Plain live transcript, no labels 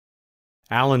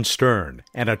Alan Stern,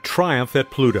 and a triumph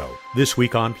at Pluto, this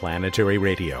week on Planetary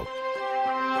Radio.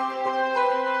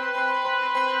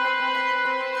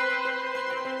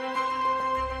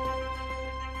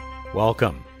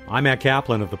 Welcome. I'm Matt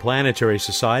Kaplan of the Planetary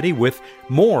Society with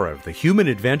more of the human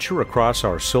adventure across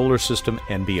our solar system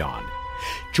and beyond.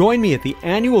 Join me at the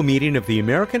annual meeting of the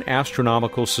American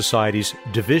Astronomical Society's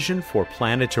Division for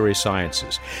Planetary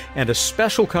Sciences and a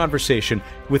special conversation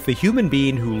with the human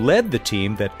being who led the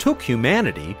team that took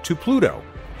humanity to Pluto.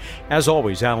 As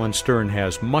always, Alan Stern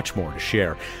has much more to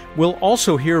share. We'll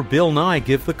also hear Bill Nye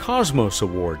give the Cosmos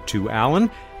Award to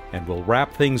Alan, and we'll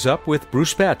wrap things up with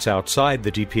Bruce Betts outside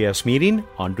the DPS meeting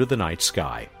under the night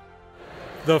sky.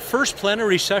 The first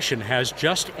plenary session has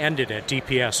just ended at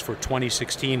DPS for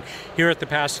 2016 here at the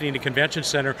Pasadena Convention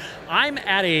Center. I'm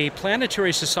at a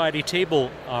Planetary Society table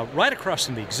right across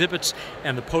from the exhibits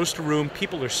and the poster room.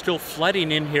 People are still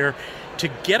flooding in here. To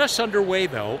get us underway,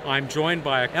 though, I'm joined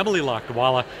by Emily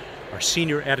Lakdawalla, our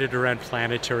senior editor and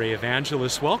planetary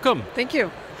evangelist. Welcome. Thank you.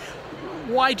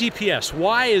 Why DPS?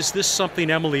 Why is this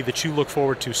something, Emily, that you look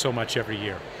forward to so much every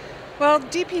year? Well,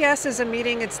 DPS is a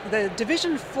meeting, it's the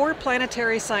Division for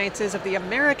Planetary Sciences of the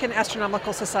American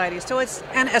Astronomical Society. So it's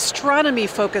an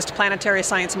astronomy-focused planetary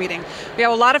science meeting. We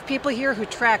have a lot of people here who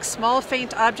track small,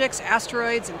 faint objects,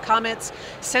 asteroids and comets,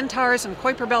 centaurs and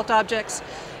Kuiper Belt objects,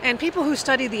 and people who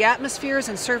study the atmospheres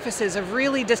and surfaces of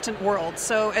really distant worlds.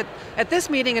 So at this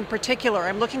meeting in particular,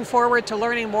 I'm looking forward to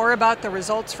learning more about the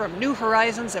results from New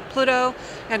Horizons at Pluto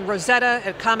and Rosetta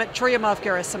at Comet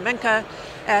Churyumov-Gerasimenko,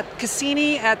 at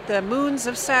Cassini at the moons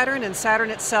of Saturn and Saturn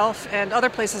itself, and other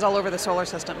places all over the solar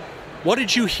system. What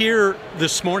did you hear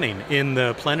this morning in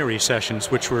the plenary sessions,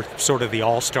 which were sort of the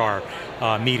all-star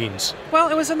meetings?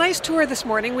 Well, it was a nice tour this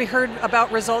morning. We heard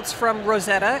about results from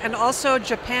Rosetta and also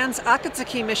Japan's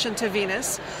Akatsuki mission to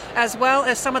Venus, as well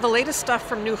as some of the latest stuff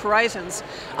from New Horizons.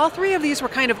 All three of these were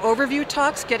kind of overview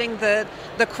talks, getting the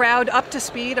crowd up to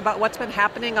speed about what's been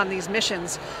happening on these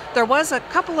missions. There was a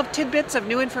couple of tidbits of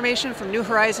new information from New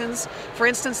Horizons. For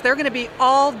instance, they're going to be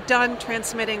all done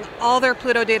transmitting all their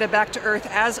Pluto data back to Earth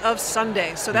as of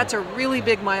Sunday, so that's a really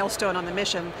big milestone on the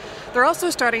mission. They're also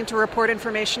starting to report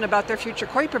information about their future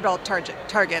Kuiper Belt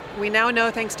target. We now know,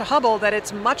 thanks to Hubble, that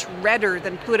it's much redder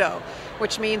than Pluto,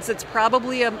 which means it's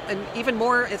probably a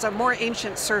more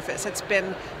ancient surface. It's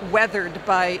been weathered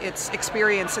by its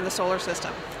experience in the solar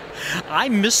system. I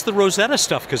missed the Rosetta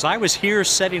stuff because I was here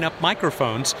setting up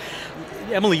microphones.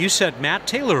 Emily, you said Matt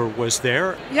Taylor was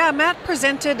there. Yeah, Matt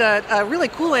presented a really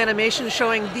cool animation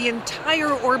showing the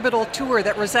entire orbital tour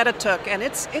that Rosetta took, and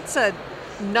it's a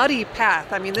nutty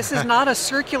path. I mean, this is not a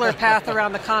circular path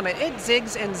around the comet. It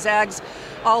zigs and zags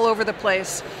all over the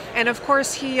place. And of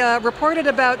course, he reported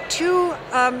about two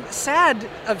sad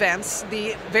events,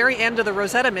 the very end of the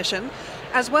Rosetta mission,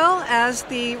 as well as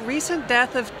the recent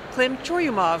death of Klim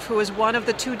Churyumov, who was one of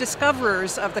the two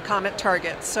discoverers of the comet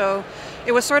target. So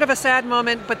it was sort of a sad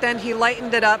moment, but then he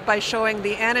lightened it up by showing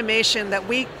the animation that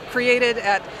we created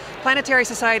at Planetary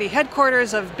Society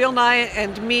headquarters of Bill Nye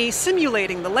and me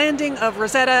simulating the landing of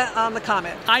Rosetta on the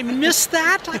comet. I missed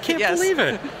that? I can't believe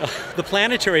it. The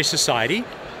Planetary Society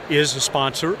is a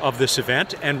sponsor of this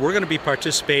event, and we're going to be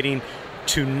participating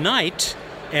tonight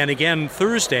and again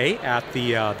Thursday at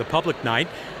the public night,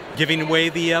 giving away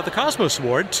the Cosmos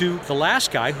Award to the last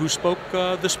guy who spoke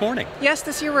this morning. Yes,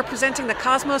 this year we're presenting the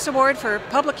Cosmos Award for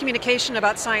public communication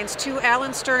about science to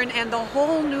Alan Stern and the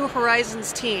whole New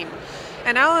Horizons team.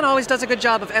 And Alan always does a good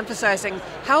job of emphasizing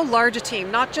how large a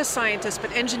team, not just scientists,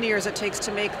 but engineers it takes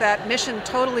to make that mission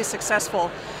totally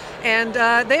successful. And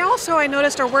they also, I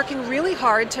noticed, are working really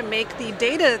hard to make the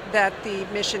data that the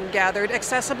mission gathered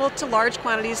accessible to large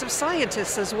quantities of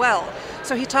scientists as well.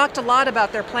 So he talked a lot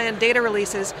about their planned data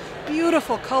releases,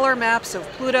 beautiful color maps of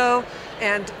Pluto,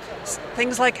 and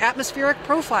things like atmospheric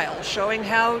profiles showing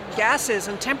how gases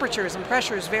and temperatures and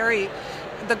pressures vary.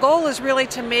 The goal is really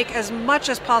to make as much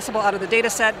as possible out of the data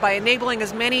set by enabling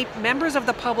as many members of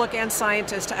the public and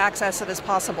scientists to access it as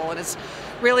possible. And it's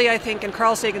really, I think, in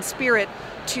Carl Sagan's spirit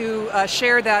to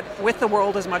share that with the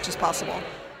world as much as possible.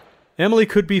 Emily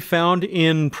could be found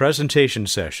in presentation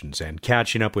sessions and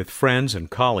catching up with friends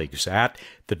and colleagues at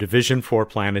the Division for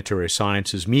Planetary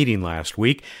Sciences meeting last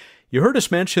week. You heard us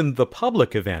mention the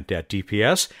public event at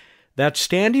DPS. That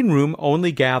standing room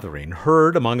only gathering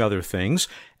heard, among other things,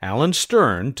 Alan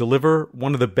Stern deliver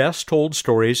one of the best told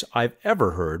stories I've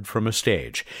ever heard from a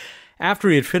stage. After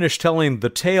he had finished telling the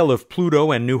tale of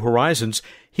Pluto and New Horizons,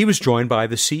 he was joined by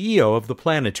the CEO of the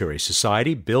Planetary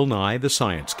Society, Bill Nye, the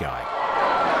Science Guy.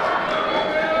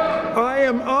 I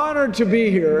am honored to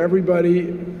be here,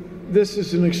 everybody. This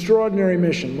is an extraordinary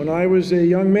mission. When I was a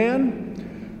young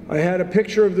man, I had a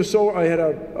picture of the solar, I had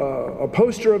a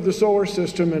poster of the solar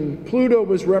system, and Pluto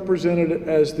was represented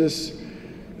as this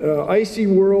icy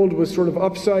world with sort of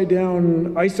upside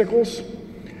down icicles,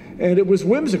 and it was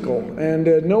whimsical,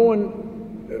 and no one,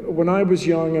 when I was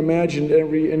young, imagined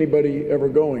anybody ever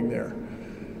going there.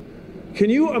 Can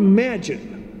you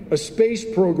imagine a space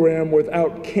program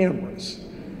without cameras?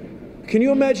 Can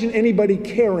you imagine anybody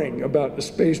caring about a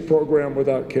space program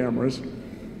without cameras?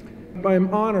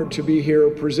 I'm honored to be here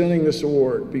presenting this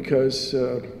award because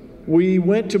we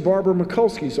went to Barbara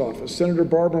Mikulski's office, Senator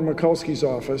Barbara Mikulski's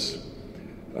office.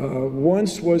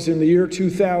 Once was in the year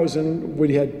 2000.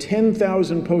 We had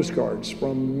 10,000 postcards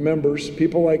from members,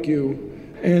 people like you.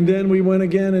 And then we went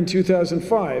again in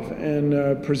 2005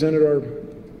 and presented our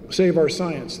Save Our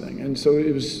Science thing. And so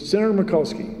it was Senator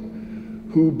Mikulski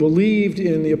who believed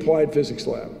in the Applied Physics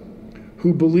Lab,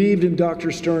 who believed in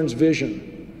Dr. Stern's vision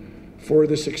for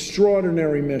this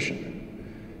extraordinary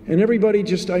mission. And everybody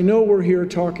just, I know we're here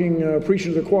talking,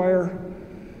 preaching to the choir,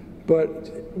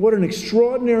 but what an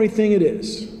extraordinary thing it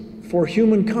is for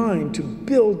humankind to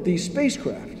build these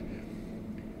spacecraft.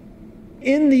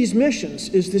 In these missions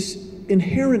is this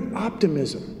inherent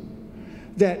optimism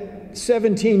that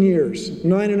 17 years,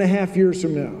 9.5 years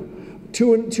from now,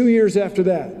 2 years after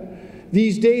that,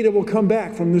 these data will come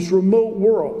back from this remote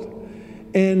world,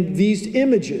 and these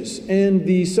images and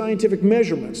these scientific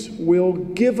measurements will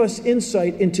give us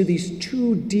insight into these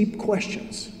two deep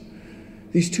questions.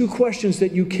 These two questions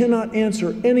that you cannot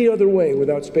answer any other way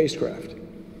without spacecraft.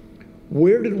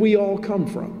 Where did we all come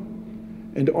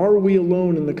from? And are we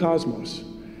alone in the cosmos?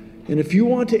 And if you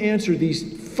want to answer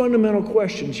these fundamental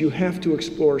questions, you have to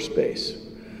explore space.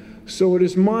 So it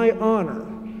is my honor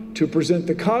to present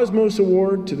the Cosmos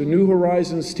Award to the New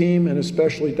Horizons team, and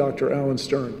especially Dr. Alan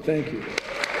Stern. Thank you.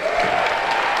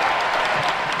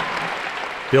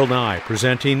 Bill Nye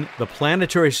presenting the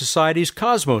Planetary Society's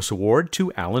Cosmos Award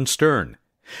to Alan Stern.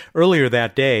 Earlier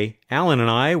that day, Alan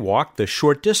and I walked the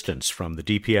short distance from the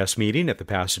DPS meeting at the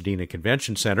Pasadena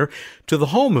Convention Center to the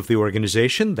home of the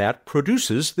organization that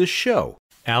produces this show.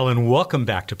 Alan, welcome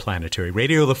back to Planetary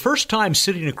Radio. The first time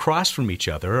sitting across from each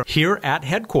other here at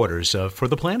headquarters for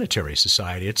the Planetary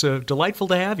Society. It's delightful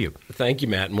to have you. Thank you,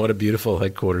 Matt, and what a beautiful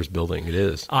headquarters building it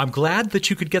is. I'm glad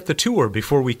that you could get the tour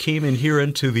before we came in here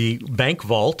into the bank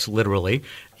vault, literally.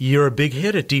 You're a big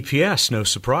hit at DPS, no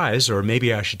surprise, or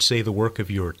maybe I should say the work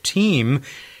of your team,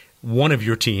 one of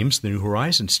your teams, the New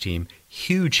Horizons team,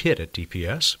 huge hit at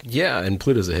DPS. Yeah, and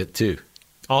Pluto's a hit too.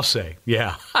 I'll say,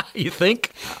 yeah. You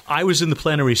think? I was in the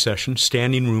plenary session,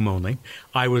 standing room only.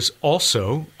 I was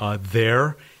also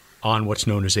there on what's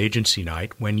known as Agency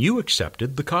Night when you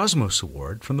accepted the Cosmos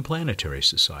Award from the Planetary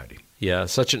Society. Yeah,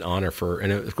 such an honor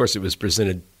and of course it was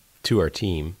presented to our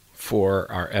team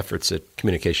for our efforts at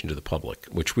communication to the public,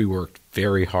 which we worked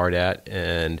very hard at,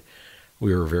 and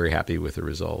we were very happy with the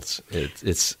results.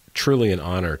 It's truly an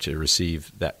honor to receive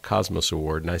that Cosmos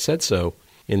Award, and I said so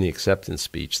in the acceptance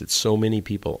speech, that so many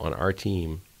people on our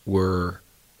team were,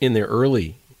 in their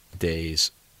early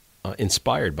days,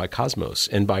 inspired by Cosmos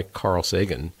and by Carl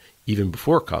Sagan, even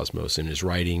before Cosmos, in his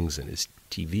writings and his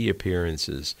TV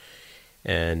appearances.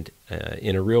 And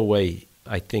in a real way,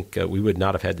 I think we would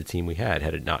not have had the team we had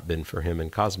it not been for him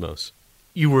and Cosmos.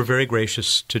 You were very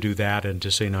gracious to do that and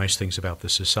to say nice things about the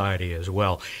society as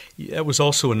well. It was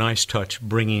also a nice touch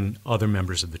bringing other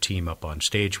members of the team up on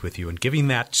stage with you and giving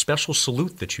that special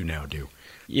salute that you now do.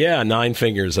 Yeah, 9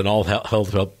 fingers and all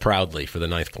held up proudly for the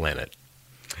 9th planet.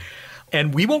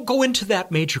 And we won't go into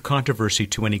that major controversy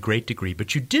to any great degree,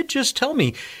 but you did just tell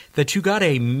me that you got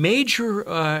a major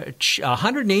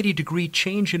 180-degree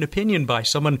change in opinion by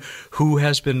someone who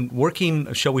has been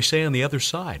working, shall we say, on the other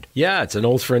side. Yeah, it's an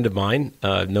old friend of mine.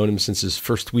 I've known him since his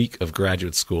first week of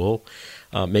graduate school.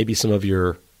 Maybe some of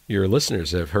your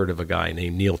listeners have heard of a guy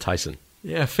named Neil Tyson.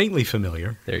 Yeah, faintly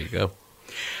familiar. There you go.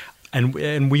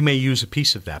 And we may use a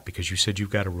piece of that because you said you've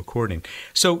got a recording.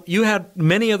 So you had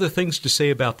many other things to say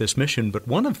about this mission, but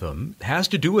one of them has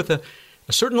to do with a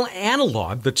certain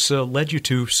analog that's led you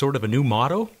to sort of a new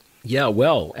motto. Yeah,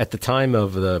 well, at the time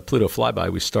of the Pluto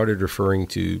flyby, we started referring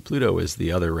to Pluto as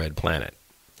the other red planet.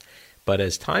 But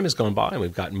as time has gone by and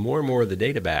we've gotten more and more of the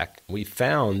data back, we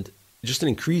found just an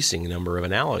increasing number of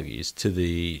analogies to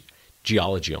the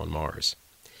geology on Mars.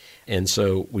 And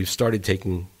so we've started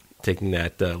taking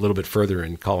that a little bit further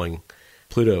and calling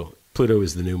Pluto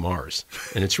is the new Mars.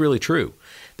 And it's really true.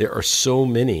 There are so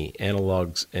many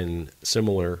analogs and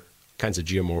similar kinds of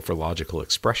geomorphological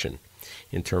expression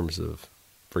in terms of,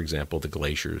 for example, the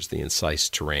glaciers, the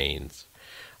incised terrains,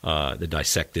 the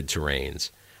dissected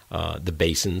terrains, the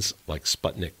basins like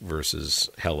Sputnik versus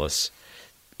Hellas,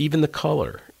 even the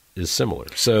color. similar.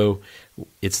 So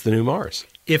it's the new Mars.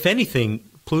 If anything,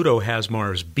 Pluto has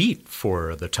Mars beat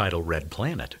for the title Red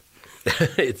Planet.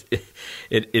 It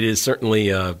is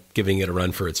certainly giving it a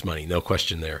run for its money, no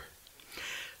question there.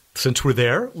 Since we're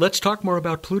there, let's talk more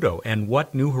about Pluto and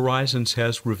what New Horizons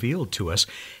has revealed to us.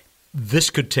 This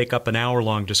could take up an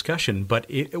hour-long discussion, but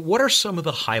what are some of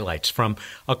the highlights from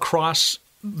across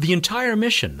the entire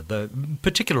mission,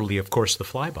 particularly, of course, the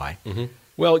flyby? Mm-hmm.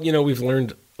 Well, we've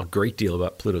learned a great deal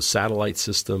about Pluto's satellite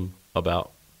system,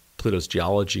 about Pluto's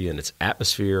geology and its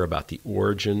atmosphere, about the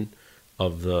origin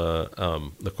of the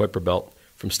Kuiper Belt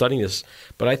from studying this.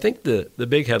 But I think the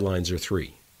big headlines are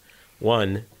three.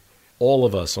 One, all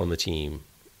of us on the team,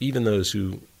 even those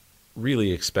who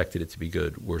really expected it to be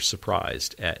good, were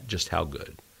surprised at just how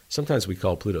good. Sometimes we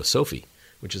call Pluto SOFI,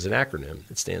 which is an acronym.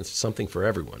 It stands for something for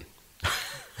everyone.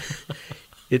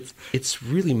 It's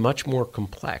really much more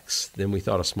complex than we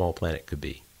thought a small planet could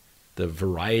be. The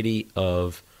variety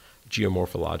of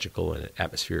geomorphological and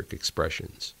atmospheric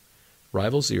expressions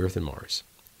rivals the Earth and Mars,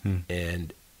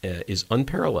 and is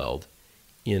unparalleled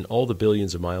in all the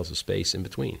billions of miles of space in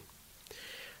between.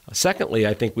 Secondly,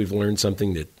 I think we've learned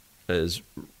something that has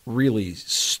really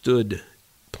stood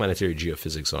planetary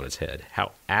geophysics on its head,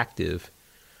 how active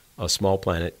a small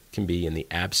planet can be in the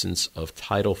absence of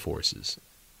tidal forces.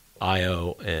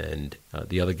 Io and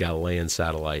the other Galilean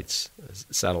satellites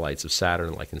of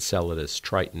Saturn like Enceladus,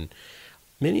 Triton,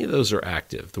 many of those are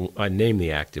active. I named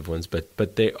the active ones,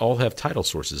 but they all have tidal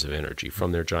sources of energy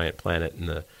from their giant planet and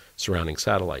the surrounding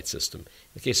satellite system. In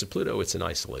the case of Pluto, it's in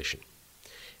isolation.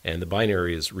 And the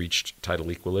binary has reached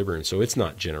tidal equilibrium, so it's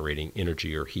not generating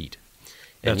energy or heat.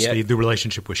 And That's the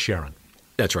relationship with Charon.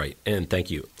 That's right, and thank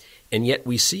you. And yet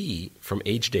we see from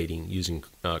age dating using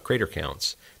crater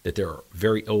counts that there are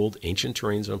very old ancient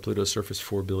terrains on Pluto's surface,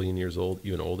 4 billion years old,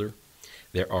 even older.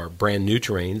 There are brand new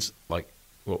terrains like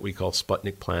what we call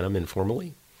Sputnik Planum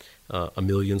informally, 1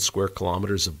 million square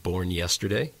kilometers of born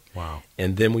yesterday. Wow.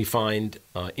 And then we find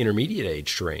intermediate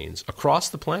age terrains across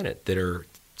the planet that are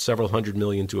several hundred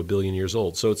million to 1 billion years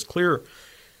old. So it's clear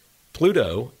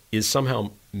Pluto is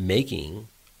somehow making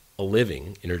a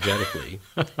living energetically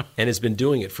and has been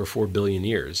doing it for 4 billion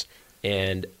years.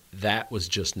 And that was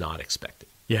just not expected.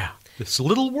 Yeah. This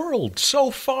little world so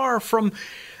far from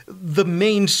the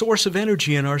main source of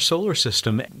energy in our solar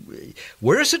system.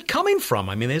 Where is it coming from?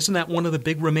 I mean, isn't that one of the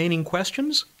big remaining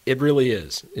questions? It really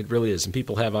is. It really is. And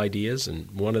people have ideas,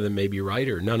 and one of them may be right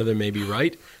or none of them may be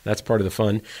right. That's part of the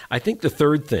fun. I think the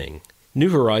third thing, New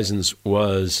Horizons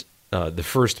was the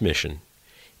first mission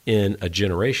in a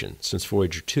generation since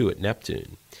Voyager 2 at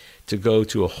Neptune to go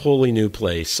to a wholly new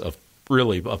place of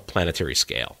planetary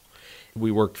scale.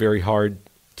 We worked very hard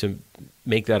to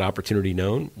make that opportunity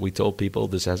known. We told people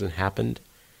this hasn't happened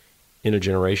in a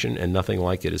generation and nothing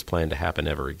like it is planned to happen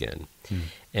ever again.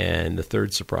 And the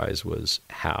third surprise was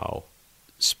how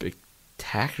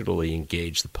spectacularly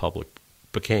engaged the public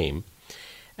became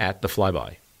at the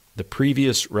flyby. The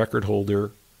previous record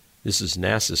holder, this is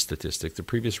NASA's statistic, the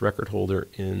previous record holder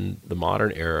in the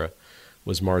modern era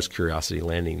was Mars Curiosity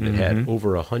landing that had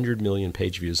over 100 million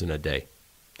page views in a day.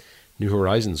 New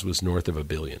Horizons was north of 1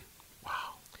 billion. Wow.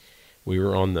 We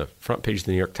were on the front page of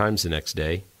the New York Times the next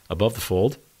day, above the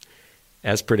fold,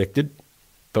 as predicted,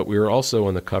 but we were also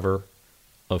on the cover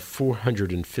of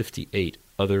 458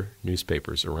 other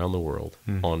newspapers around the world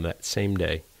on that same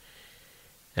day.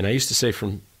 And I used to say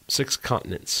from 6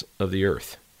 continents of the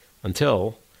earth,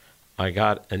 until I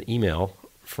got an email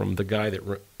from the guy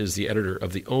that is the editor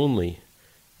of the only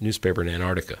newspaper in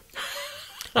Antarctica.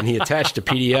 And he attached a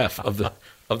PDF of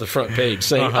the front page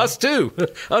saying, us too,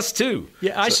 us too.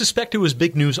 Yeah, I suspect it was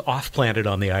big news off-planet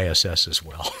on the ISS as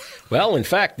well. Well, in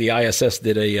fact, the ISS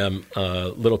did a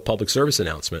little public service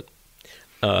announcement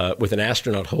with an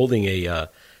astronaut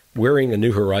wearing a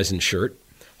New Horizons shirt,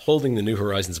 holding the New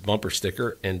Horizons bumper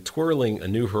sticker, and twirling a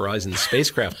New Horizons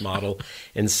spacecraft model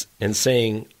and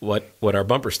saying what our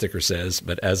bumper sticker says.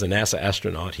 But as a NASA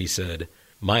astronaut, he said,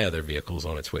 my other vehicle's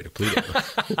on its way to Pluto.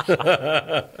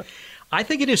 I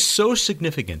think it is so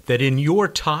significant that in your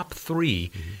top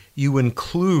 3, you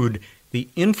include the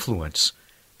influence,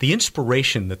 the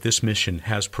inspiration that this mission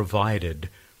has provided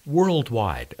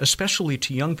worldwide, especially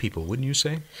to young people, wouldn't you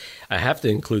say? I have to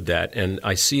include that, and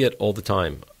I see it all the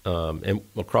time. And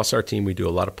across our team, we do a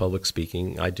lot of public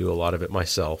speaking. I do a lot of it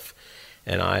myself,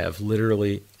 and I have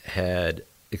literally had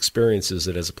experiences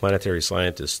that as a planetary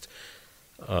scientist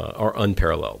are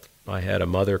unparalleled. I had a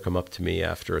mother come up to me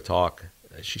after a talk.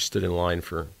 She stood in line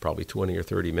for probably 20 or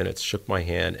 30 minutes, shook my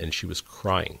hand, and she was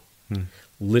crying,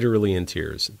 literally in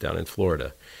tears, down in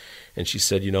Florida. And she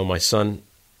said, my son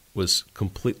was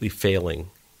completely failing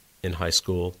in high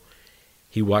school.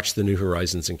 He watched the New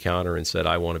Horizons encounter and said,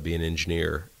 I want to be an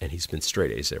engineer, and he's been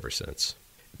straight A's ever since.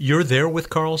 You're there with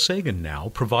Carl Sagan now,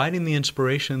 providing the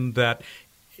inspiration that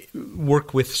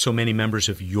worked with so many members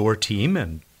of your team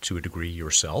and, to a degree,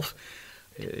 yourself.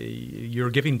 You're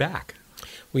giving back.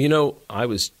 Well, I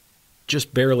was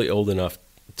just barely old enough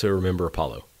to remember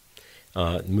Apollo,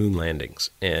 moon landings,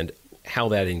 and how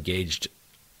that engaged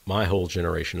my whole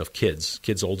generation of kids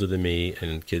older than me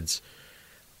and kids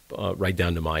right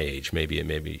down to my age,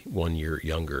 maybe 1 year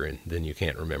younger, and then you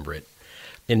can't remember it.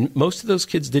 And most of those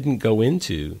kids didn't go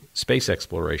into space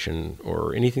exploration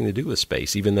or anything to do with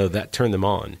space, even though that turned them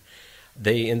on.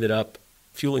 They ended up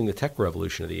fueling the tech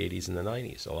revolution of the 80s and the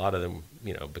 90s. A lot of them,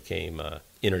 became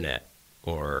internet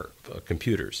or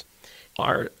computers.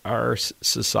 Our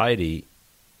society,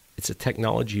 it's a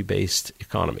technology-based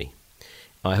economy.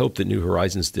 I hope that New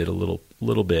Horizons did a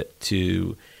little bit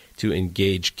to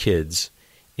engage kids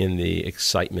in the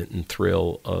excitement and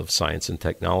thrill of science and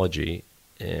technology.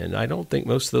 And I don't think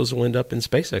most of those will end up in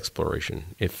space exploration.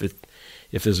 If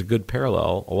there's a good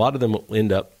parallel, a lot of them will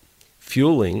end up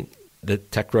fueling the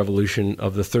tech revolution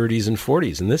of the 30s and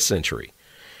 40s in this century.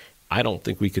 I don't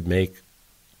think we could make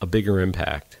a bigger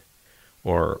impact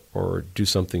or do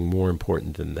something more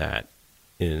important than that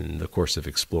in the course of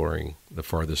exploring the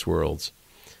farthest worlds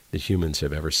that humans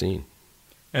have ever seen.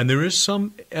 And there is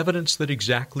some evidence that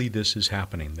exactly this is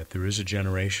happening, that there is a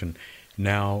generation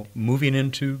now moving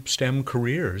into STEM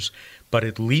careers, but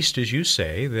at least, as you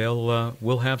say,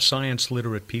 we'll have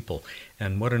science-literate people.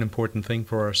 And what an important thing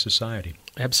for our society.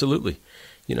 Absolutely.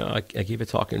 I gave a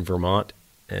talk in Vermont,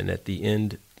 and at the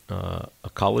end, a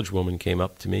college woman came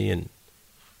up to me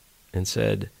and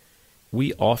said,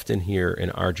 we often hear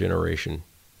in our generation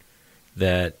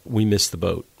that we missed the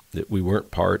boat, that we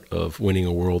weren't part of winning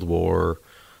a world war,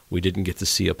 we didn't get to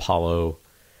see Apollo,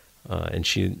 and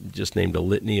she just named a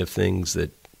litany of things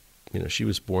that, she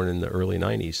was born in the early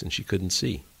 90s and she couldn't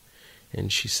see. And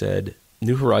she said,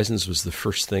 New Horizons was the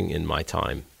first thing in my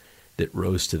time that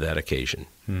rose to that occasion.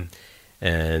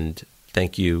 And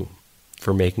thank you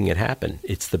for making it happen.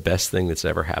 It's the best thing that's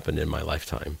ever happened in my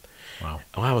lifetime. Wow.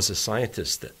 I was a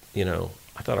scientist that, I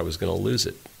thought I was going to lose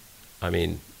it. I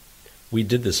mean, we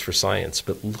did this for science,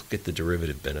 but look at the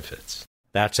derivative benefits.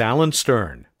 That's Alan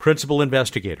Stern, principal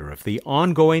investigator of the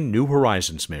ongoing New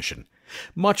Horizons mission.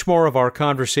 Much more of our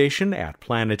conversation at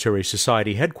Planetary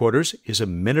Society headquarters is a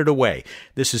minute away.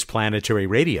 This is Planetary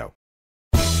Radio.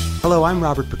 Hello, I'm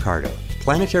Robert Picardo,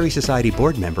 Planetary Society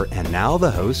board member and now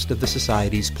the host of the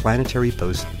Society's Planetary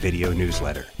Post video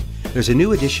newsletter. There's a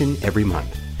new edition every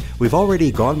month. We've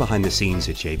already gone behind the scenes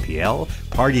at JPL,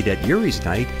 partied at Yuri's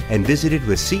Night, and visited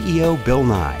with CEO Bill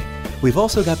Nye. We've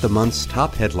also got the month's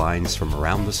top headlines from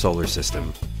around the solar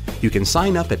system. You can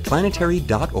sign up at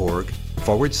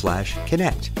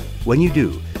planetary.org/connect. When you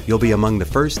do, you'll be among the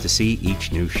first to see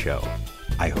each new show.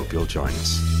 I hope you'll join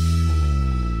us.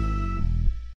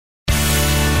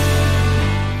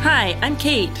 Hi, I'm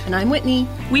Kate. And I'm Whitney.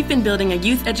 We've been building a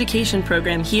youth education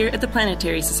program here at the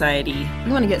Planetary Society.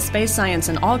 We want to get space science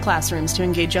in all classrooms to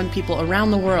engage young people around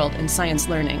the world in science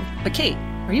learning. But Kate,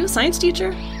 are you a science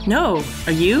teacher? No.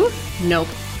 Are you? Nope.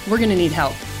 We're going to need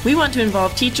help. We want to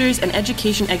involve teachers and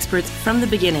education experts from the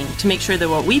beginning to make sure that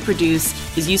what we produce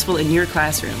is useful in your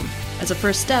classroom. As a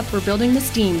first step, we're building the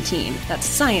STEAM team. That's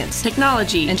science,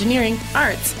 technology, engineering,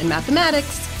 arts, and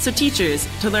mathematics. So teachers,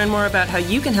 to learn more about how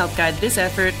you can help guide this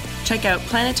effort, check out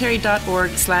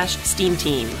planetary.org/STEAM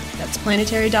team. That's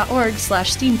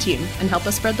planetary.org/STEAM team, and help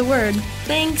us spread the word.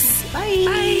 Thanks. Bye.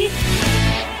 Bye.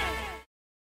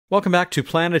 Welcome back to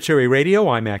Planetary Radio.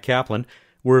 I'm Matt Kaplan.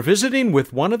 We're visiting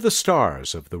with one of the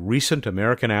stars of the recent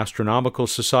American Astronomical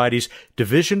Society's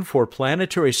Division for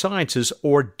Planetary Sciences,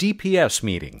 or DPS,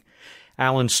 meeting.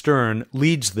 Alan Stern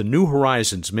leads the New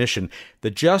Horizons mission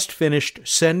that just finished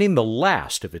sending the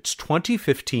last of its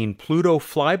 2015 Pluto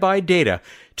flyby data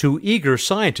to eager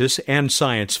scientists and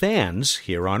science fans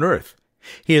here on Earth.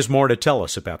 He has more to tell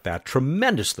us about that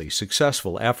tremendously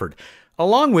successful effort,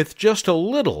 along with just a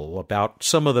little about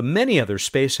some of the many other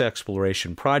space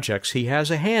exploration projects he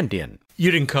has a hand in. You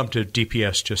didn't come to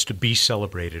DPS just to be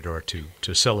celebrated or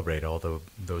to celebrate, although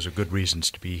those are good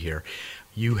reasons to be here.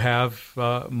 You have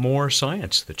more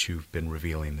science that you've been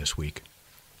revealing this week.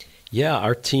 Yeah,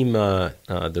 our team, the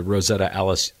Rosetta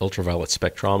Alice Ultraviolet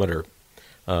Spectrometer,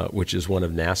 which is one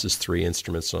of NASA's 3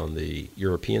 instruments on the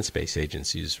European Space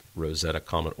Agency's Rosetta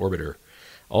Comet Orbiter,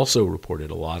 also reported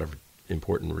a lot of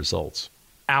important results.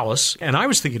 Alice, and I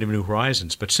was thinking of New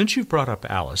Horizons, but since you've brought up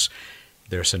Alice,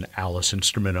 there's an Alice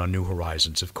instrument on New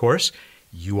Horizons, of course.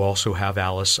 You also have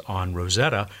Alice on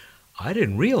Rosetta. I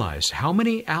didn't realize how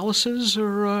many Alices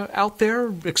are out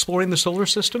there exploring the solar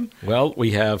system. Well,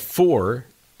 we have 4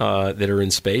 that are in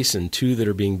space and 2 that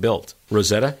are being built.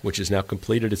 Rosetta, which has now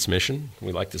completed its mission.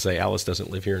 We like to say Alice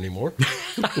doesn't live here anymore.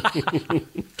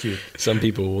 Cute. Some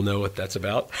people will know what that's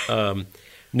about.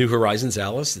 New Horizons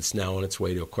Alice, it's now on its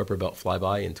way to a Kuiper Belt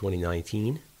flyby in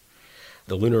 2019.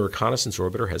 The Lunar Reconnaissance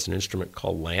Orbiter has an instrument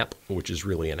called LAMP, which is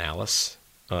really an Alice.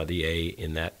 The A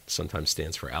in that sometimes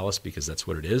stands for Alice because that's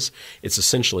what it is. It's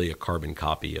essentially a carbon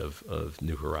copy of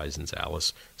New Horizons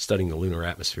Alice, studying the lunar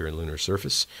atmosphere and lunar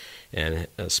surface and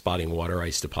spotting water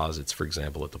ice deposits, for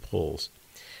example, at the poles.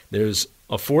 There's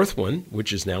a 4th one,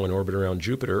 which is now in orbit around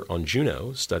Jupiter on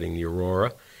Juno, studying the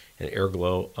aurora and air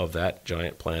glow of that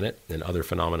giant planet and other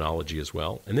phenomenology as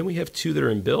well. And then we have 2 that are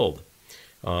in build.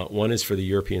 One is for the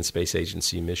European Space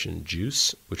Agency mission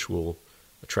JUICE, which will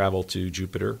travel to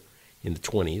Jupiter in the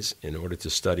 20s in order to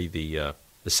study the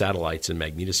satellites and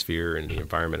magnetosphere and the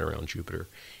environment around Jupiter.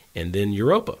 And then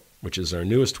Europa, which is our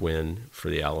newest win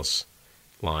for the Alice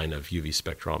line of UV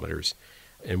spectrometers.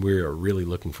 And we are really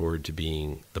looking forward to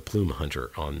being the plume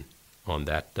hunter on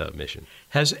that mission.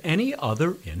 Has any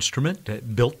other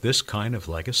instrument built this kind of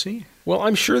legacy? Well,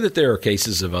 I'm sure that there are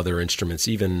cases of other instruments,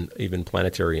 even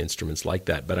planetary instruments like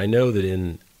that. But I know that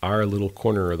in our little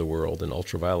corner of the world, in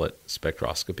ultraviolet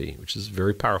spectroscopy, which is a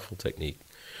very powerful technique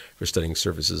for studying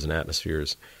surfaces and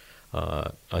atmospheres,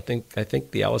 I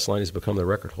think the Alice line has become the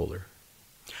record holder.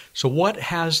 So what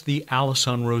has the Alice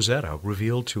on Rosetta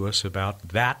revealed to us about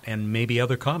that and maybe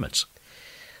other comets?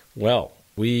 Well,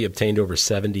 we obtained over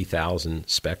 70,000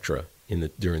 spectra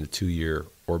during the 2-year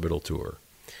orbital tour,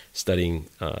 studying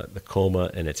the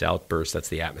coma and its outburst. That's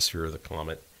the atmosphere of the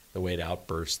comet, the way it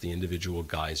outbursts, the individual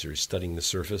geysers, studying the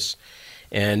surface.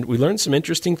 And we learned some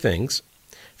interesting things.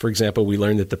 For example, we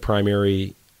learned that the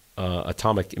primary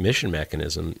atomic emission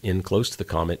mechanism in close to the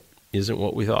comet isn't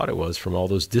what we thought it was from all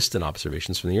those distant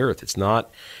observations from the Earth. It's not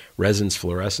resonance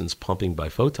fluorescence pumping by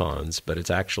photons, but it's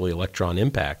actually electron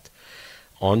impact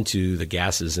onto the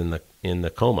gases in the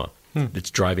coma that's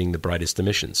driving the brightest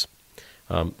emissions.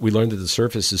 We learned that the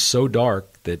surface is so dark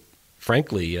that,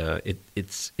 frankly,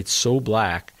 it's so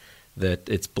black that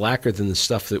it's blacker than the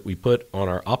stuff that we put on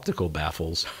our optical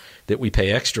baffles that we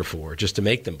pay extra for just to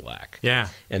make them black. Yeah.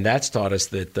 And that's taught us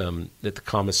that the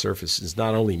comet surface is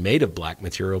not only made of black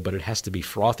material, but it has to be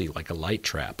frothy like a light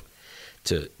trap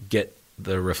to get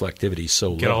the reflectivity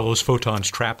so low. Get all those photons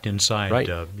trapped inside. Right.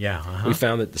 We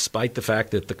found that despite the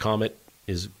fact that the comet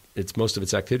most of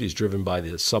its activity is driven by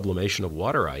the sublimation of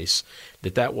water ice,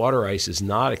 that water ice is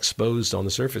not exposed on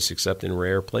the surface except in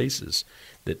rare places,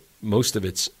 that most of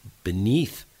it's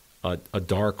beneath a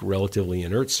dark, relatively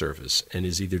inert surface and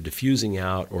is either diffusing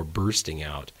out or bursting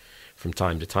out from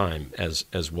time to time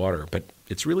as water. But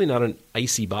it's really not an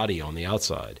icy body on the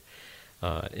outside.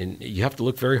 And you have to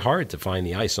look very hard to find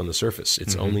the ice on the surface.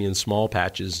 It's only in small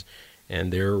patches,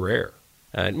 and they're rare.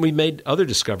 And we made other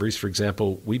discoveries. For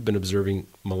example, we've been observing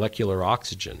molecular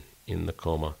oxygen in the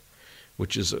coma,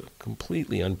 which is a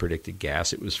completely unpredicted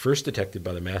gas. It was first detected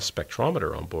by the mass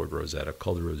spectrometer on board Rosetta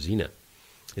called Rosina.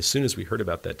 As soon as we heard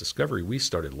about that discovery, we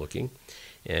started looking,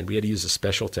 and we had to use a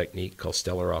special technique called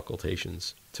stellar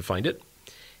occultations to find it.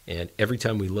 And every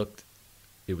time we looked,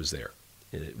 it was there.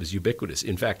 It was ubiquitous.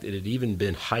 In fact, it had even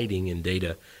been hiding in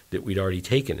data that we'd already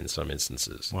taken in some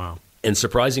instances. Wow. And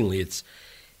surprisingly, it's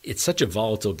such a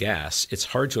volatile gas, it's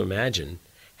hard to imagine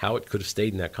how it could have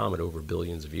stayed in that comet over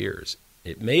billions of years.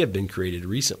 It may have been created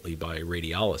recently by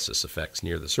radiolysis effects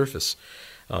near the surface,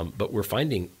 but we're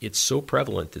finding it's so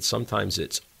prevalent that sometimes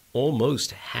it's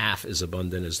almost half as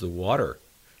abundant as the water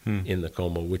in the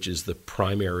coma, which is the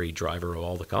primary driver of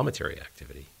all the cometary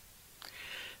activity.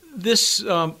 This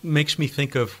makes me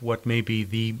think of what may be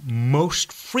the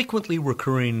most frequently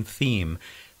recurring theme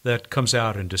that comes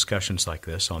out in discussions like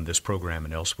this on this program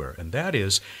and elsewhere, and that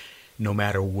is, no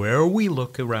matter where we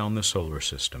look around the solar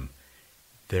system,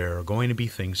 there are going to be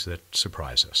things that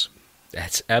surprise us.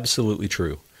 That's absolutely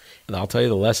true. And I'll tell you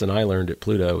the lesson I learned at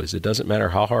Pluto is it doesn't matter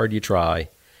how hard you try,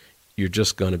 you're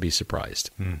just going to be surprised.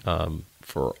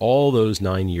 For all those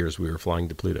 9 years we were flying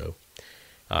to Pluto,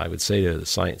 I would say to the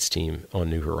science team on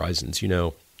New Horizons,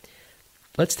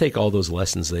 let's take all those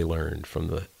lessons they learned from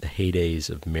the heydays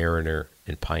of Mariner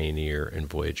and Pioneer and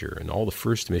Voyager and all the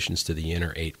first missions to the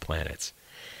inner 8 planets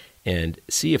and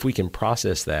see if we can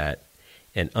process that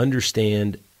and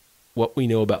understand what we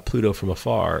know about Pluto from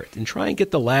afar and try and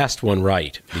get the last one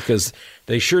right, because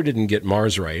they sure didn't get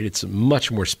Mars right. It's a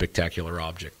much more spectacular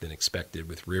object than expected,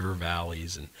 with river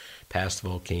valleys and past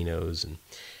volcanoes, and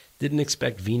didn't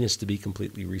expect Venus to be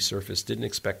completely resurfaced, didn't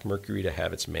expect Mercury to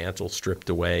have its mantle stripped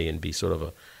away and be sort of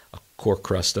a core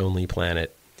crust-only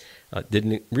planet.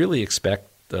 Didn't really expect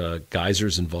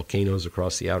geysers and volcanoes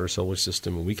across the outer solar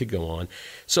system, and we could go on.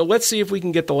 So let's see if we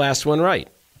can get the last one right.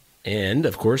 And,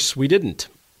 of course, we didn't.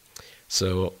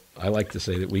 So I like to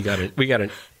say that we got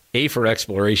an A for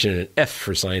exploration and an F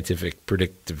for scientific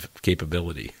predictive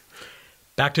capability.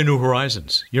 Back to New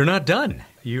Horizons. You're not done.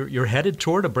 You're headed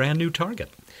toward a brand new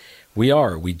target. We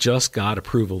are. We just got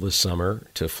approval this summer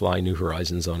to fly New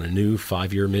Horizons on a new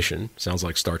 5-year mission. Sounds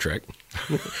like Star Trek.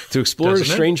 To explore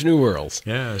strange new worlds.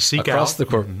 Yeah, seek across out.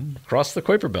 Across the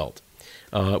Kuiper Belt.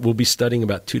 We'll be studying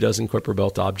about 24 Kuiper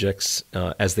Belt objects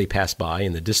as they pass by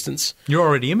in the distance. You're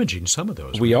already imaging some of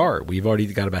those. We are. We've already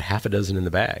got about half a dozen in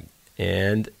the bag.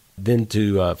 And then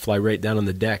to fly right down on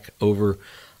the deck over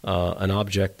an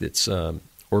object that's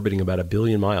orbiting about 1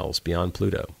 billion miles beyond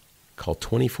Pluto, called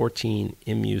 2014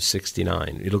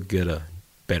 MU69. It'll get a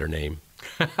better name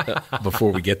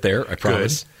before we get there, I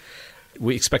promise. Good.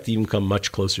 We expect to even come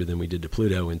much closer than we did to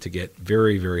Pluto and to get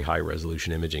very, very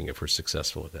high-resolution imaging if we're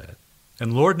successful at that.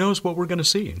 And Lord knows what we're going to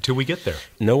see until we get there.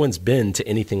 No one's been to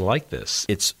anything like this.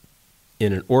 It's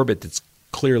in an orbit that's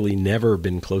clearly never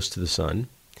been close to the sun.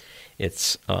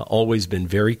 It's always been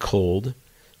very cold.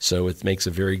 So it makes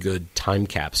a very good time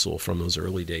capsule from those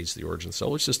early days of the origin of the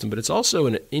solar system. But it's also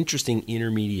an interesting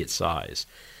intermediate size.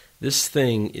 This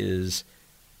thing is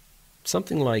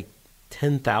something like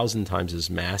 10,000 times as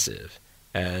massive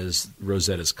as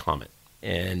Rosetta's comet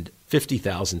and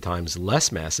 50,000 times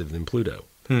less massive than Pluto.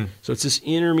 So it's this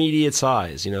intermediate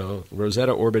size. You know,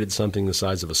 Rosetta orbited something the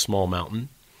size of a small mountain.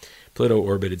 Pluto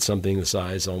orbited something the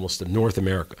size almost of North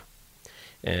America.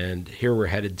 And here we're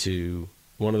headed to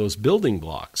one of those building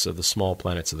blocks of the small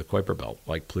planets of the Kuiper Belt,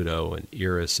 like Pluto and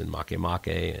Eris and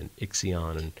Makemake and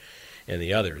Ixion and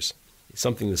the others. It's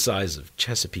something the size of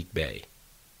Chesapeake Bay,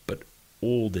 but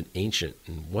old and ancient.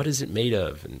 And what is it made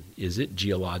of? And is it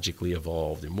geologically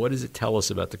evolved? And what does it tell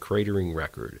us about the cratering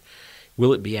record?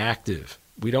 Will it be active?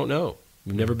 We don't know.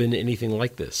 We've never been to anything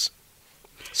like this.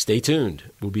 Stay tuned.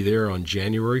 We'll be there on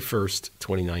January 1st,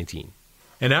 2019.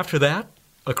 And after that,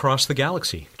 across the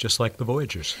galaxy, just like the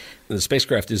Voyagers. The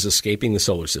spacecraft is escaping the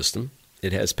solar system.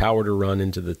 It has power to run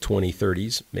into the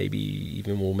 2030s, maybe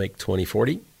even we'll make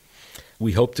 2040.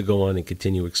 We hope to go on and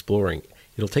continue exploring.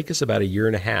 It'll take us about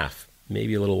 1.5 years,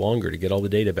 maybe a little longer, to get all the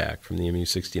data back from the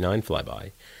MU69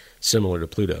 flyby, similar to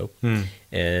Pluto.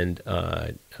 And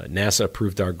NASA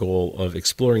approved our goal of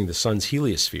exploring the sun's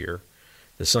heliosphere,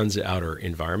 the sun's outer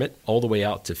environment, all the way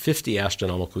out to 50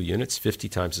 astronomical units, 50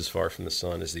 times as far from the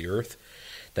sun as the Earth.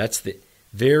 That's the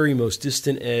very most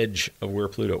distant edge of where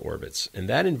Pluto orbits. And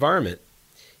that environment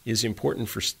is important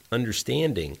for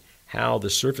understanding how the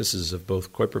surfaces of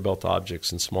both Kuiper Belt objects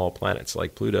and small planets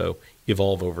like Pluto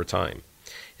evolve over time.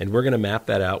 And we're going to map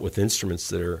that out with instruments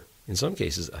that are, in some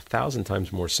cases, 1,000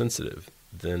 times more sensitive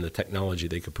than the technology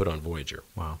they could put on Voyager.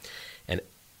 Wow. And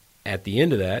at the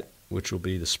end of that, which will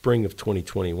be the spring of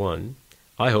 2021,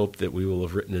 I hope that we will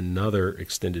have written another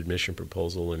extended mission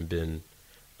proposal and been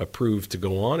approved to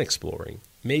go on exploring.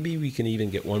 Maybe we can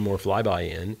even get one more flyby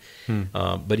in,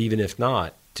 but even if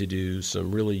not, to do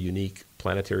some really unique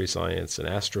planetary science and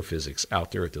astrophysics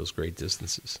out there at those great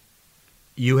distances.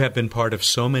 You have been part of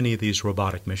so many of these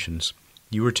robotic missions.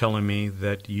 You were telling me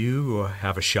that you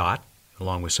have a shot,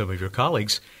 along with some of your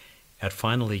colleagues, at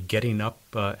finally getting up,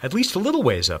 at least a little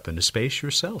ways up into space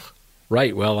yourself.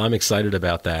 Right. Well, I'm excited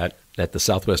about that. At the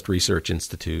Southwest Research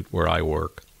Institute, where I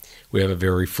work, we have a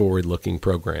very forward-looking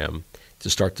program to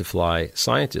start to fly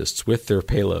scientists with their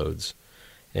payloads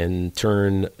and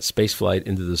turn spaceflight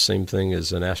into the same thing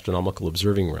as an astronomical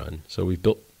observing run. So we've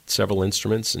built several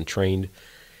instruments and trained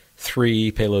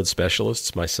 3 payload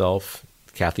specialists, myself,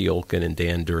 Kathy Olkin, and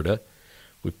Dan Durda.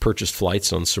 We've purchased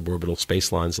flights on suborbital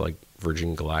space lines like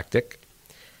Virgin Galactic.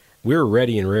 We're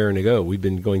ready and raring to go. We've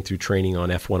been going through training on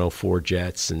F-104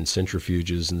 jets and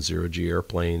centrifuges and zero-G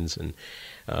airplanes and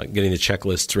getting the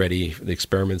checklists ready. The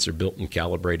experiments are built and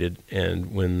calibrated.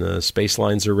 And when the space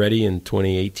lines are ready in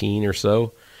 2018 or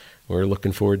so, we're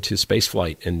looking forward to space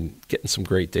flight and getting some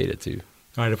great data too.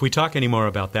 All right, if we talk any more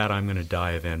about that, I'm going to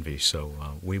die of envy. So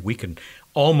we can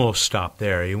almost stop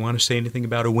there. You want to say anything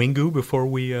about a Wingu before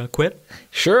we quit?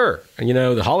 Sure. You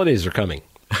know, the holidays are coming.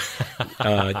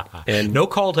 And no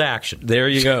call to action. There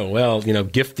you go. Well, you know,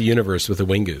 gift the universe with a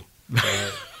Wingu.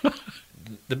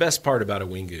 The best part about a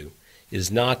Wingu is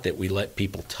not that we let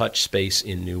people touch space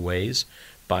in new ways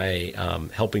by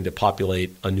helping to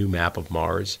populate a new map of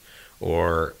Mars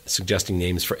or suggesting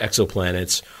names for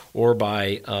exoplanets or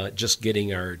by just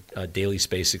getting our Daily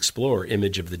Space Explorer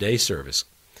Image of the Day service,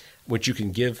 which you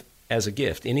can give as a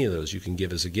gift. Any of those you can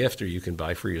give as a gift or you can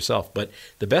buy for yourself. But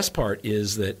the best part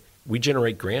is that we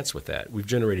generate grants with that. We've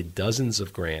generated dozens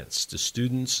of grants to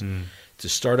students, to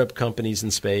startup companies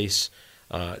in space,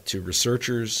 to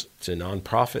researchers, to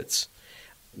nonprofits.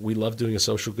 We love doing a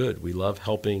social good. We love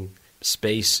helping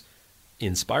space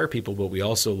inspire people, but we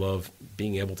also love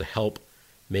being able to help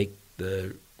make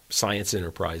the science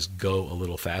enterprise go a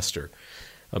little faster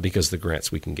because of the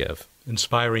grants we can give.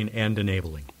 Inspiring and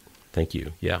enabling. Thank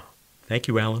you. Yeah. Thank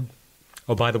you, Alan.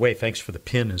 Oh, by the way, thanks for the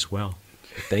pin as well.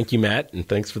 Thank you, Matt, and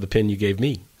thanks for the pin you gave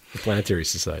me, the Planetary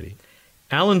Society.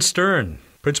 Alan Stern,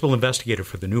 Principal Investigator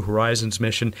for the New Horizons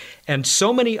mission, and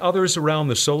so many others around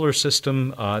the solar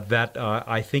system that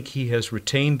I think he has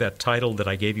retained that title that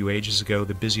I gave you ages ago,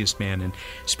 the busiest man in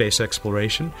space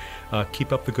exploration.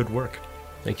 Keep up the good work.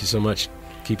 Thank you so much.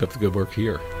 Keep up the good work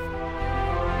here.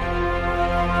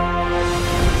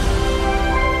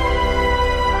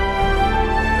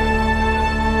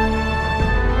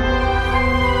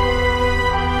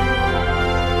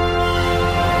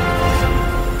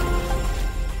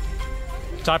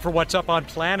 Time for What's Up on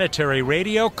Planetary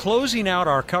Radio, closing out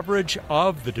our coverage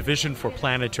of the Division for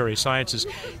Planetary Sciences.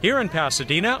 Here in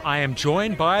Pasadena, I am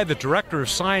joined by the Director of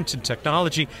Science and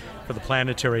Technology for the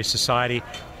Planetary Society,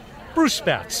 Bruce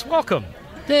Spatz. Welcome.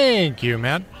 Thank you,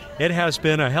 Matt. It has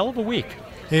been a hell of a week.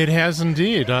 It has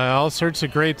indeed. All sorts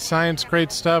of great science,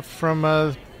 great stuff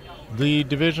from the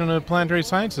Division of Planetary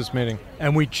Sciences meeting.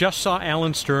 And we just saw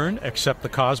Alan Stern accept the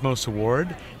Cosmos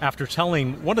Award after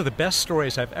telling one of the best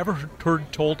stories I've ever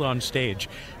heard told on stage,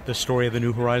 the story of the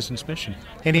New Horizons mission.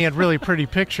 And he had really pretty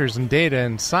pictures and data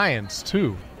and science,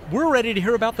 too. We're ready to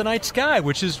hear about the night sky,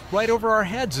 which is right over our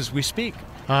heads as we speak.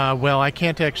 Well, I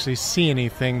can't actually see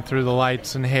anything through the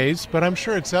lights and haze, but I'm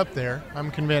sure it's up there.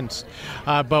 I'm convinced.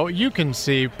 But you can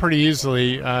see pretty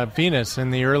easily Venus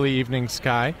in the early evening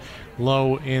sky,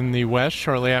 low in the west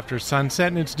shortly after sunset,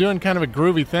 and it's doing kind of a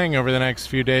groovy thing over the next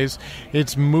few days.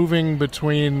 It's moving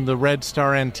between the red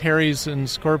star Antares in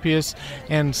Scorpius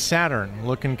and Saturn,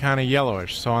 looking kind of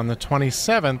yellowish. So on the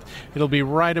 27th, it'll be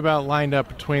right about lined up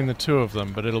between the two of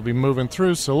them, but it'll be moving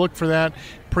through, so look for that.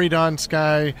 Pre-dawn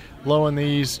sky, low in the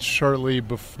east, shortly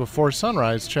before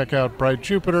sunrise. Check out bright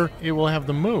Jupiter. It will have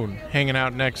the moon hanging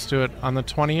out next to it on the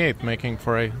 28th, making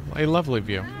for a lovely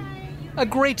view. A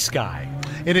great sky.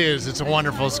 It is. It's a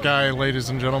wonderful sky, ladies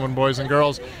and gentlemen, boys and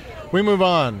girls. We move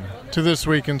on to this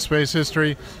week in space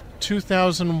history.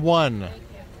 2001,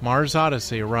 Mars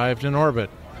Odyssey arrived in orbit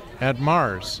at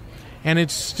Mars, and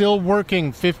it's still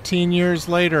working 15 years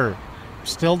later.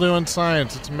 Still doing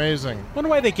science. It's amazing. Wonder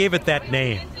why they gave it that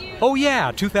name. Oh,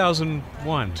 yeah,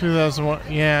 2001.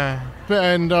 2001, yeah.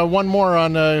 And one more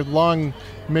on long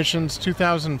missions.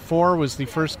 2004 was the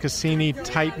first Cassini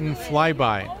Titan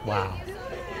flyby. Wow.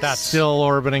 That's still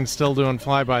orbiting, still doing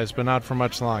flybys, but not for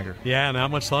much longer. Yeah, not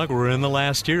much longer. We're in the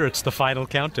last year. It's the final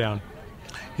countdown.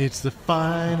 It's the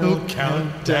final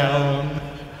countdown.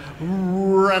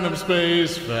 Random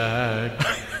space fact.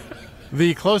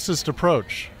 The closest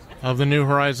approach of the New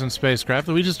Horizons spacecraft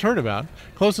that we just heard about,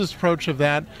 closest approach of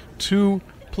that to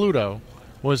Pluto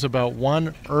was about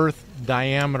 1 Earth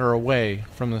diameter away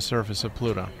from the surface of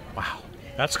Pluto. Wow.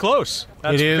 That's close.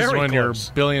 That's it is very when close.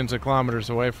 You're billions of kilometers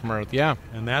away from Earth, yeah.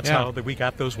 And that's how we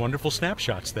got those wonderful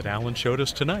snapshots that Alan showed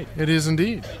us tonight. It is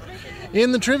indeed.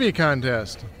 In the trivia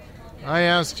contest, I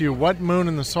asked you what moon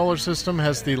in the solar system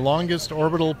has the longest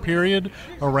orbital period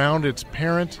around its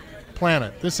parent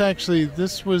planet.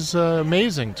 This was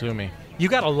amazing to me. You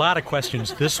got a lot of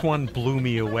questions. This one blew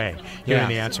me away, hearing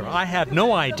the answer. I had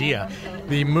no idea.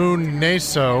 The moon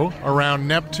Neso around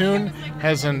Neptune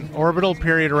has an orbital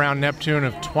period around Neptune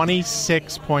of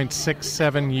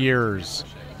 26.67 years.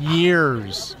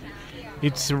 Years.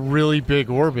 It's a really big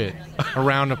orbit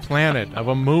around a planet of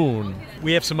a moon.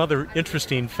 We have some other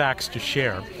interesting facts to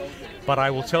share, but I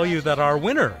will tell you that our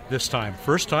winner this time,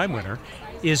 first-time winner,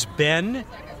 is Ben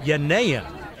Yanayan.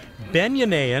 Ben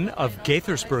Yanayan of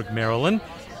Gaithersburg, Maryland.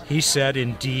 He said,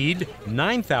 indeed,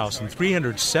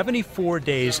 9,374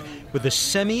 days with a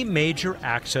semi-major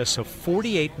axis of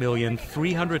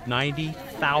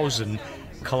 48,390,000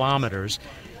 kilometers.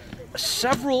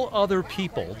 Several other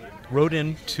people wrote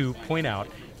in to point out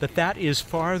that that is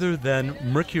farther than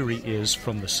Mercury is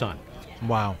from the Sun.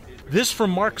 Wow. This from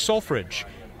Mark Solfridge.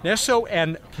 Neso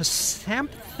and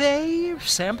Samanthe?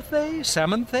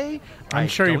 I'm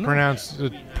sure you pronounced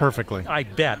it perfectly. I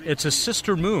bet. It's a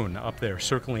sister moon up there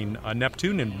circling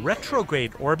Neptune in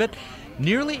retrograde orbit,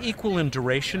 nearly equal in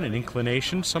duration and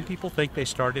inclination. Some people think they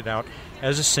started out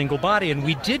as a single body, and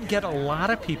we did get a lot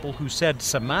of people who said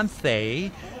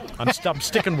Samanthe. I'm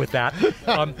sticking with that.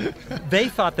 They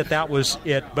thought that was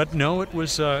it, but no,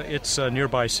 it's a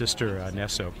nearby sister,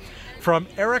 Neso. From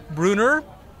Eric Brunner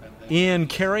in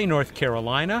Cary, North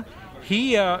Carolina.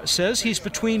 He says he's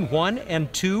between 1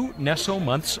 and 2 Neso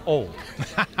months old.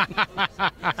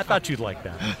 I thought you'd like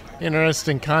that.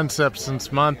 Interesting concept,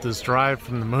 since month is derived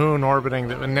from the moon orbiting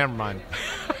the... Never mind.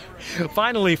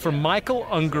 Finally, from Michael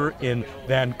Unger in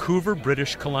Vancouver,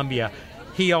 British Columbia.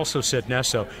 He also said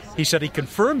Neso. He said he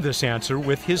confirmed this answer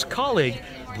with his colleague,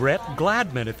 Brett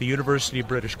Gladman at the University of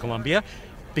British Columbia,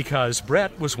 because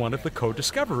Brett was one of the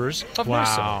co-discoverers of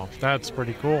Neso. Wow, that's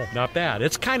pretty cool. Not bad.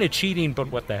 It's kind of cheating, but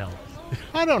what the hell?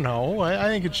 I don't know. I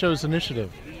think it shows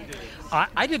initiative.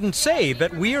 I didn't say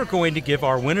that we are going to give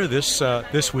our winner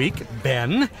this week,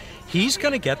 Ben. He's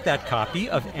going to get that copy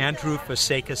of Andrew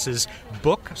Fasekas's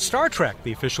book, Star Trek,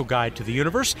 The Official Guide to the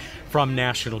Universe, from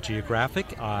National Geographic,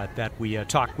 that we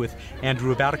talked with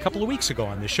Andrew about a couple of weeks ago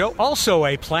on this show. Also,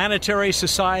 a Planetary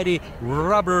Society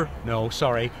rubber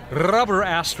asteroid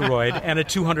and a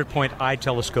 200-point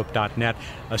iTelescope.net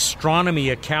astronomy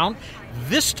account.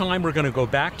 This time we're going to go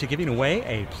back to giving away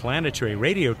a Planetary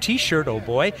Radio t-shirt, oh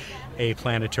boy, a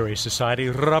Planetary Society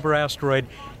rubber asteroid,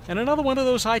 and another one of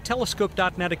those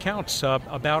iTelescope.net accounts,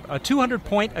 about a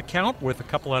 200-point account worth a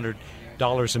couple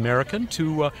 $100 American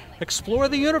to explore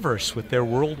the universe with their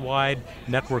worldwide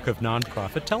network of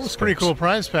nonprofit telescopes. Pretty cool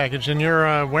prize package, and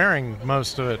you're wearing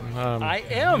most of it. I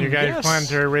am, You got yes. your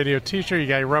Planetary Radio t-shirt, you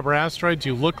got your rubber asteroids,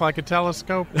 you look like a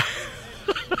telescope.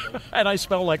 And I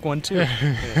smell like one, too.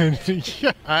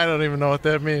 Yeah, I don't even know what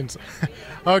that means.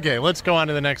 Okay, let's go on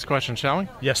to the next question, shall we?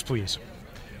 Yes, please.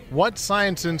 What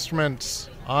science instruments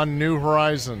on New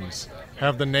Horizons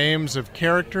have the names of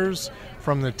characters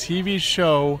from the TV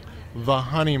show The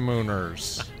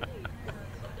Honeymooners?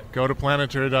 Go to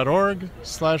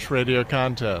planetary.org/radio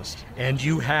contest. And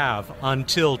you have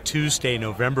until Tuesday,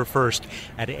 November 1st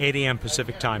at 8 a.m.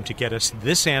 Pacific time to get us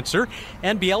this answer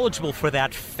and be eligible for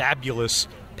that fabulous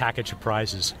package of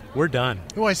prizes. We're done.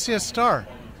 Oh, I see a star.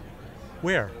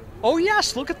 Where? Oh,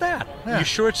 yes, look at that. Yeah. You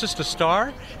sure it's just a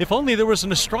star? If only there was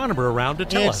an astronomer around to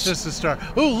tell us. It's just a star.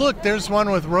 Oh, look, there's one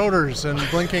with rotors and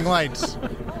blinking lights.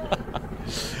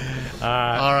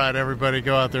 All right, everybody,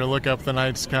 go out there, look up the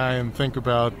night sky, and think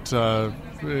about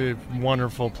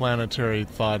wonderful planetary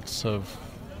thoughts of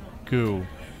goo.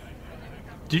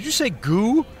 Did you say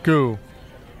goo? Goo.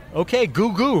 Okay,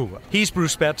 goo goo. He's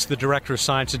Bruce Betts, the Director of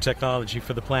Science and Technology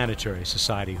for the Planetary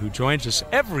Society, who joins us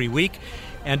every week.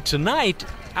 And tonight,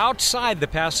 outside the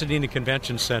Pasadena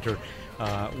Convention Center,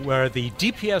 where the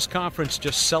DPS conference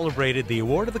just celebrated the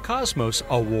Award of the Cosmos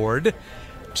Award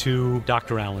to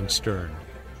Dr. Alan Stern.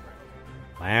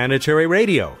 Planetary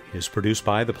Radio is produced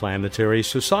by the Planetary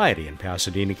Society in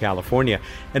Pasadena, California,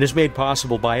 and is made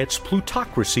possible by its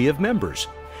plutocracy of members.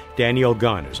 Danielle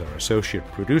Gunn is our associate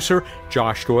producer.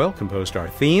 Josh Doyle composed our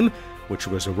theme, which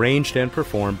was arranged and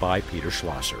performed by Peter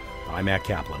Schlosser. I'm Matt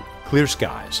Kaplan. Clear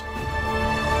skies.